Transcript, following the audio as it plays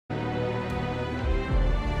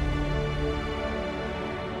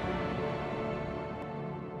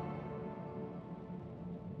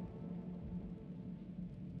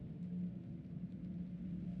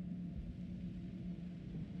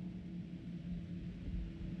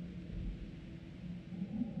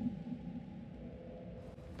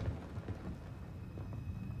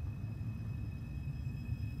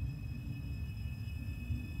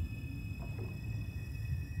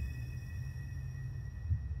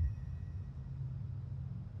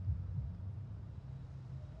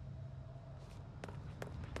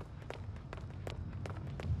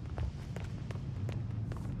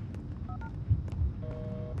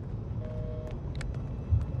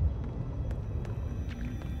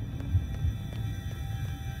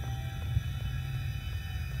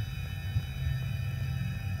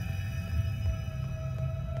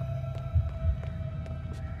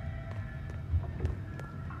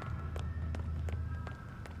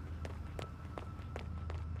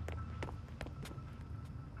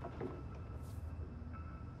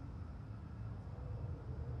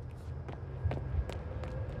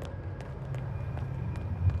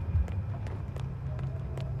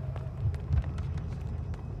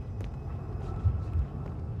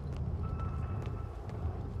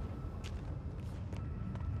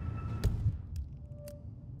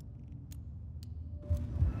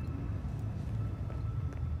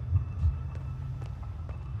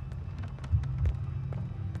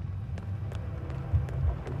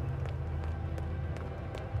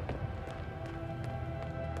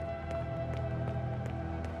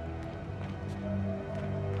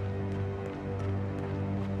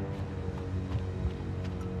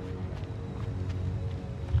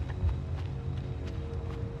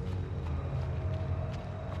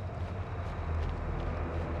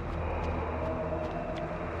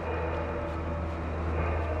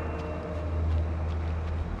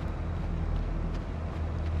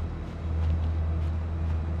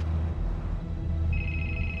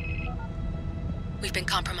We've been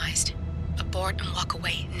compromised. Abort and walk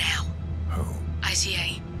away now. Who?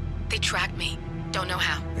 ICA. They tracked me. Don't know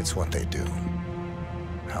how. It's what they do.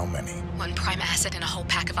 How many? One prime asset and a whole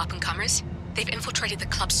pack of up-and-comers. They've infiltrated the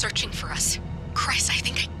club searching for us. Christ, I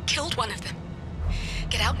think I killed one of them.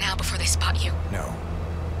 Get out now before they spot you. No.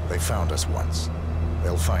 They found us once.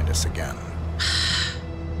 They'll find us again.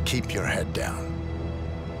 Keep your head down.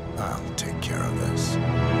 I'll take care of this.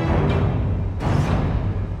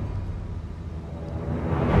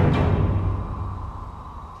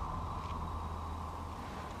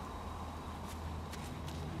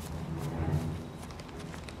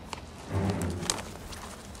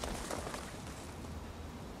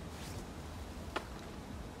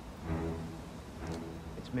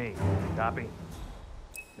 It's me. Copy?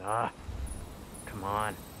 Nah. Come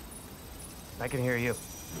on. I can hear you.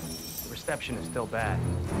 The reception is still bad.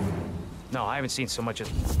 No, I haven't seen so much as...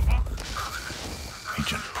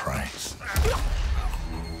 Agent Price.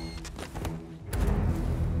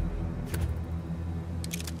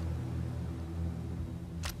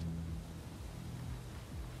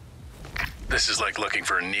 This is like looking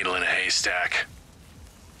for a needle in a haystack.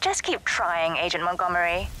 Just keep trying, Agent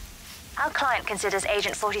Montgomery. Our client considers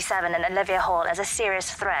Agent 47 and Olivia Hall as a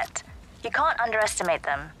serious threat. You can't underestimate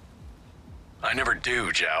them. I never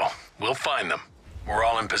do, Zhao. We'll find them. We're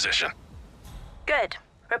all in position. Good.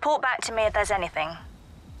 Report back to me if there's anything.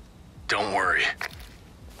 Don't worry.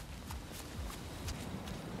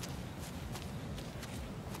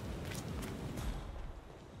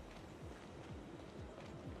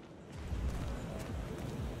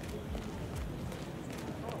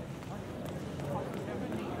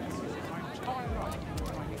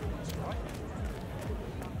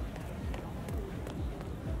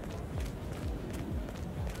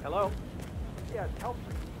 Hello? Yeah, help me.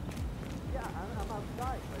 Yeah, I'm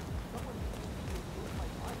outside, but someone...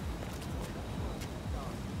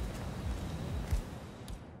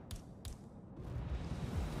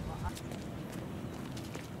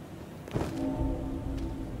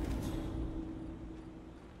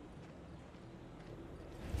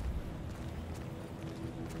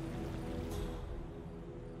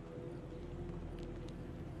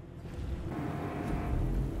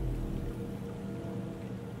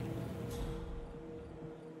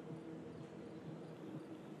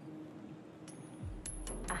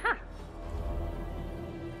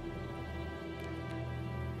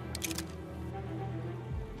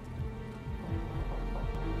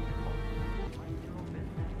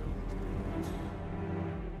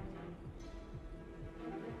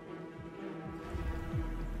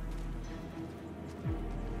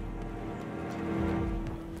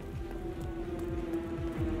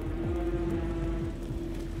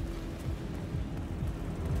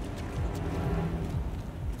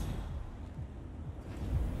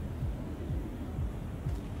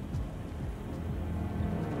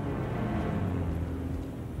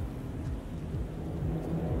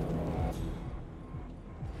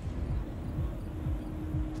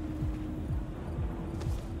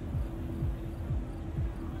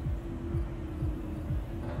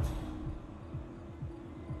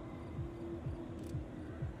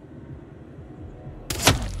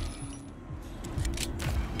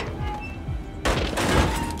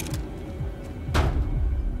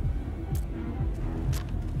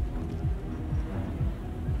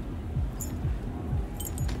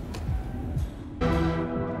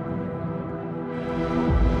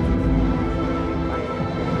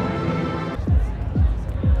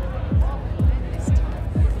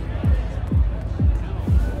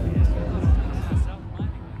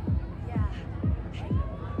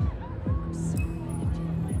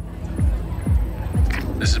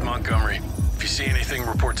 This is Montgomery. If you see anything,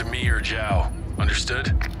 report to me or Zhao.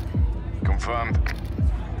 Understood? Confirmed.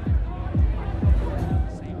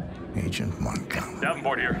 Agent Montgomery.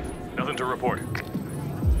 Davenport here. Nothing to report.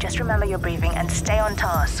 Just remember your briefing and stay on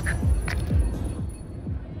task.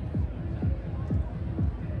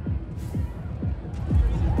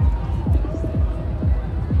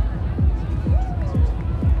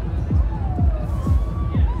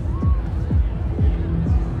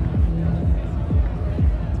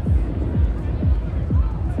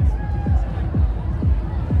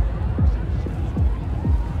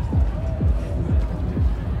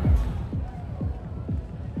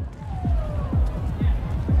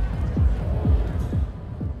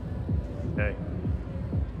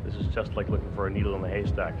 Just like looking for a needle in the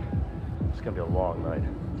haystack. It's gonna be a long night.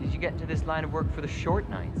 Did you get into this line of work for the short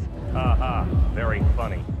nights? Ha ha, very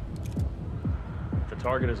funny. If the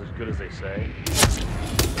target is as good as they say.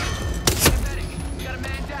 We got a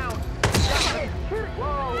man down!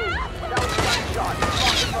 Whoa! That was a gunshot!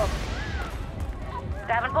 Fuck him up!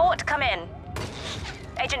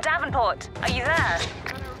 Davenport, are you there?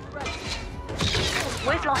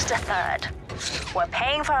 We've lost a third. We're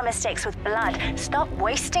paying for our mistakes with blood. Stop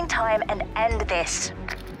wasting time and end this.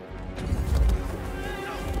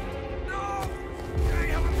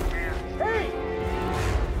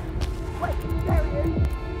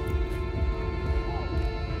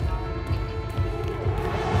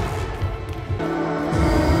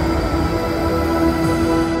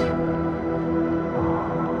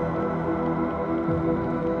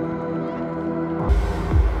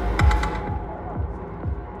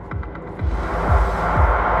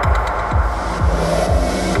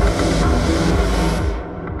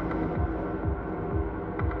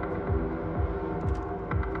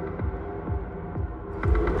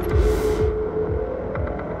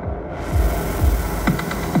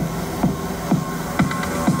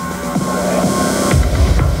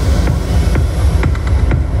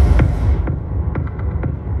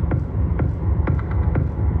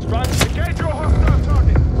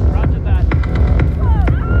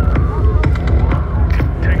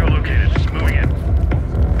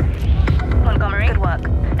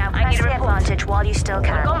 While you still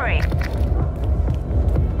can. Montgomery!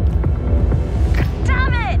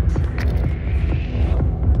 Damn it!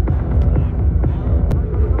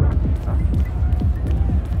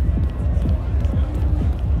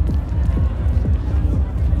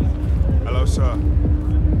 Hello, sir.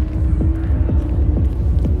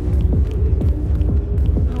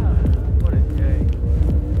 What a day.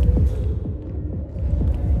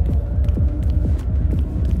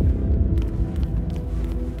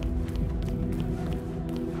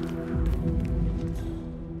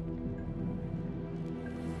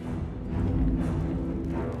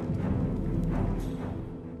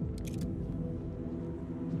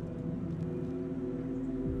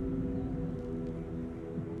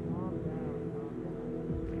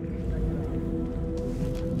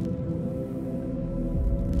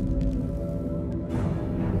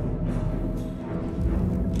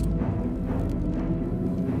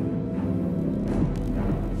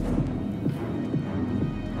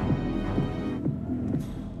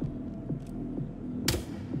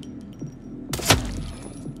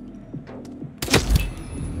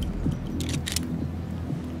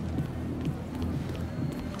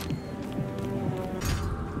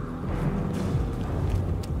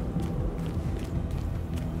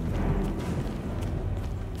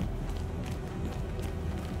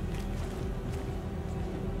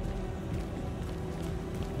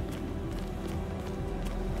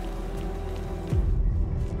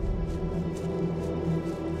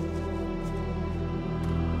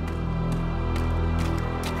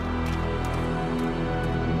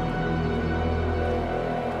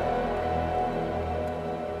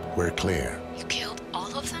 We're clear. You killed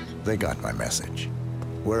all of them? They got my message.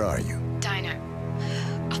 Where are you? Diner.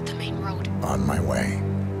 Up the main road. On my way.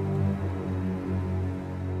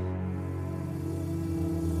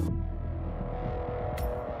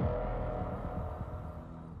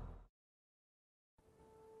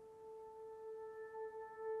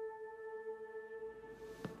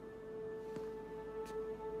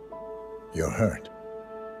 You're hurt.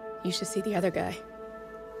 You should see the other guy.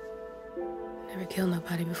 Never killed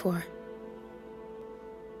nobody before.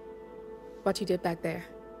 What you did back there.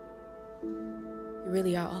 You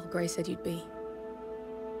really are all Gray said you'd be.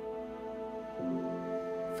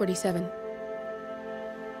 47.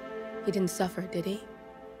 He didn't suffer, did he?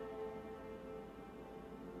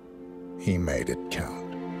 He made it count.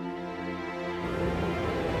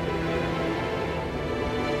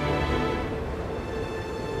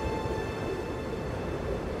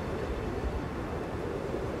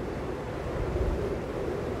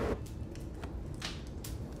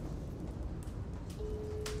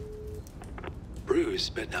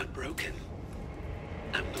 Bruised but not broken.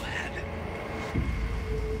 I'm glad.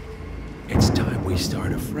 It's time we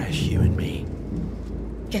start afresh, you and me.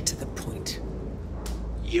 Get to the point.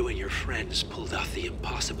 You and your friends pulled off the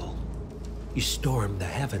impossible. You stormed the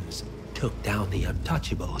heavens, took down the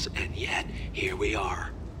untouchables, And yet, here we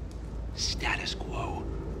are. Status quo.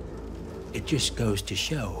 it just goes to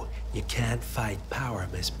show you can't fight power,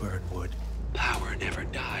 Miss Burnwood. Power never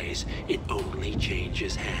dies, it only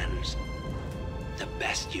changes hands. The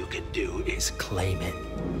best you can do is Claim it.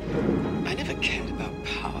 I never cared about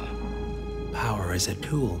power. Power is a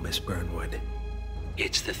tool, Miss Burnwood.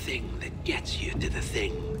 It's the thing that gets you to the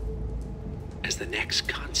thing. As the next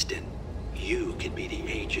constant, you can be the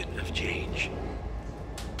agent of change.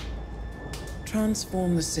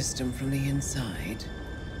 Transform the system from the inside,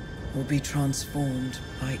 or be transformed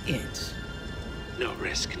by it. No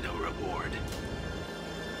risk, no reward.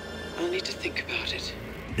 I'll need to think about it.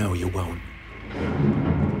 No, you won't.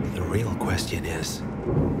 The real question is,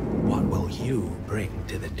 what will you bring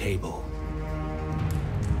to the table?